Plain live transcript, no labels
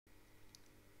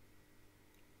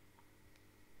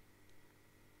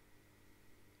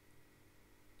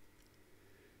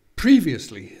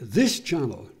Previously, this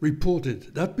channel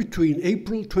reported that between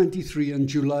April 23 and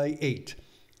July 8,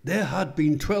 there had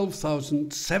been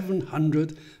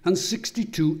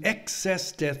 12,762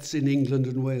 excess deaths in England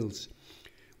and Wales.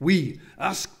 We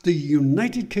asked the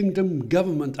United Kingdom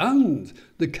government and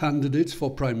the candidates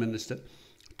for Prime Minister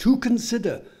to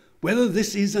consider whether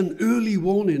this is an early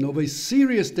warning of a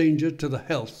serious danger to the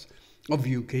health of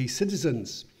UK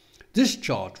citizens. This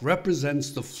chart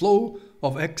represents the flow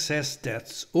of excess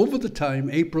deaths over the time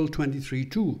April 23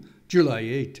 to July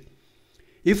 8.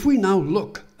 If we now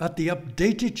look at the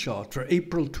updated chart for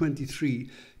April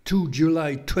 23 to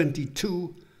July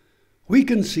 22, we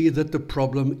can see that the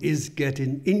problem is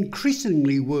getting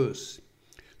increasingly worse.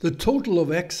 The total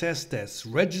of excess deaths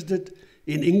registered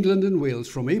in England and Wales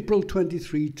from April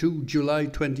 23 to July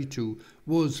 22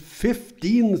 was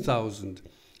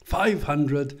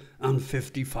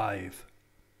 15,555.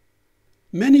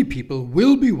 Many people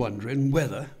will be wondering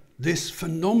whether this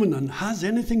phenomenon has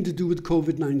anything to do with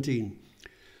COVID-19.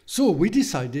 So we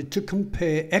decided to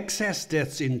compare excess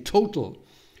deaths in total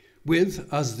with,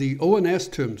 as the ONS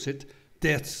terms it,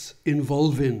 deaths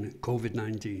involving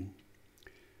COVID-19.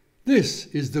 This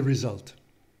is the result.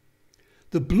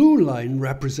 The blue line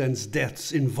represents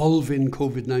deaths involving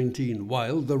COVID-19,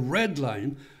 while the red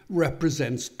line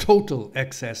represents total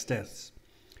excess deaths.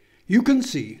 You can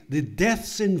see the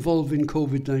deaths involving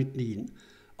COVID-19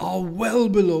 are well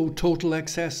below total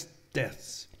excess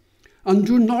deaths and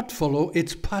do not follow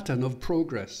its pattern of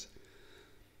progress.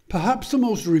 Perhaps the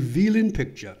most revealing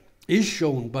picture is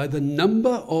shown by the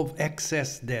number of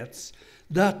excess deaths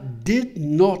that did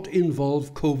not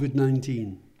involve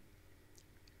COVID-19.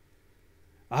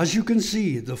 As you can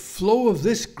see, the flow of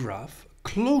this graph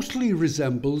closely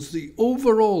resembles the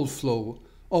overall flow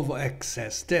of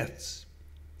excess deaths,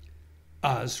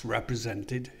 as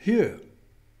represented here.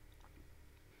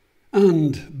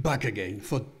 And back again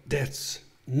for deaths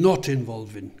not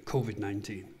involving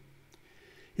COVID-19.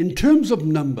 In terms of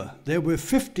number, there were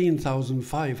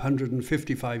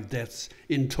 15,555 deaths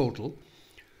in total,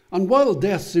 and while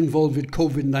deaths involving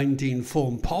COVID-19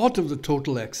 form part of the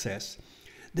total excess,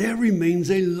 there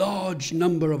remains a large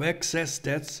number of excess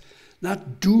deaths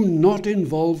that do not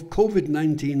involve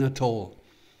COVID-19 at all.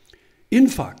 In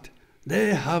fact,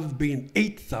 there have been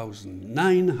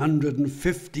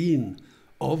 8,915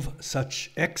 of such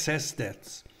excess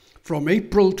deaths from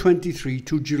April 23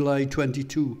 to July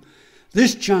 22.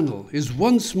 This channel is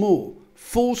once more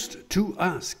forced to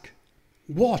ask,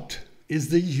 what is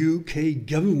the UK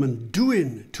government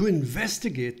doing to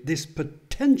investigate this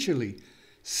potentially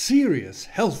serious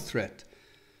health threat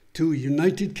to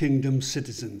United Kingdom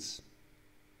citizens?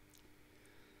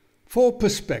 For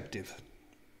perspective,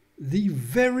 the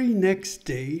very next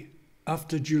day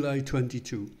after July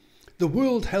 22, the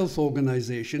World Health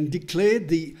Organization declared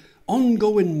the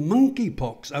ongoing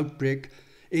monkeypox outbreak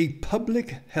a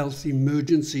public health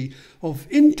emergency of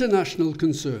international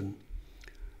concern.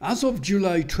 As of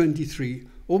July 23,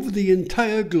 over the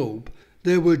entire globe,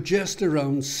 there were just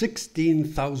around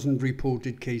 16,000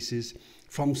 reported cases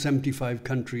from 75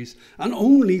 countries and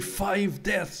only 5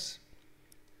 deaths.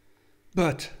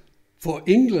 But for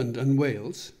England and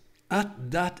Wales,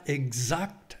 at that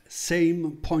exact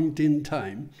same point in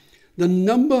time, the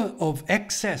number of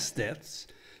excess deaths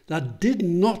that did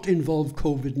not involve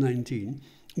COVID-19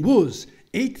 was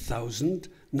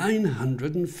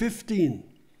 8,915.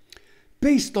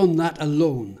 Based on that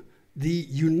alone, the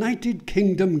United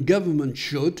Kingdom government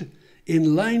should,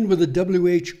 in line with the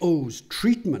WHO's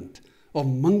treatment of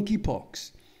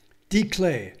monkeypox,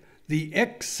 declare the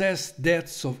excess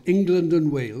deaths of England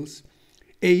and Wales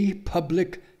a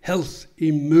public health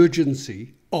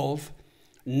emergency of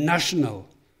national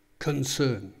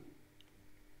concern.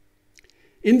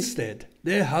 Instead,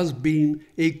 there has been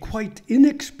a quite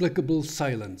inexplicable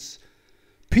silence.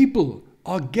 People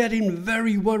are getting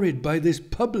very worried by this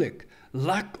public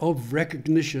lack of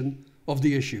recognition of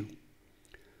the issue.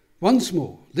 Once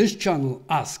more, this channel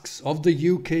asks of the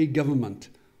UK government,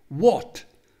 what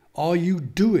are you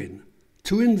doing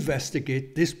to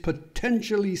investigate this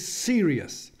potentially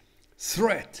serious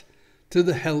threat to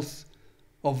the health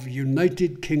of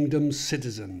United Kingdom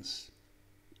citizens?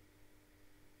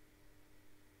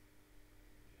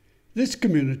 This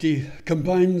community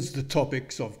combines the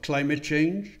topics of climate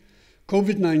change,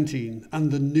 COVID-19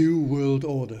 and the New World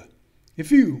Order.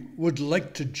 If you would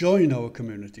like to join our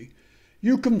community,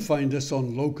 you can find us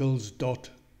on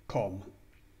locals.com.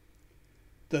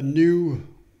 The New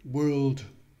World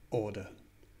Order.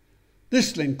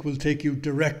 This link will take you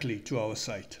directly to our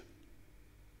site.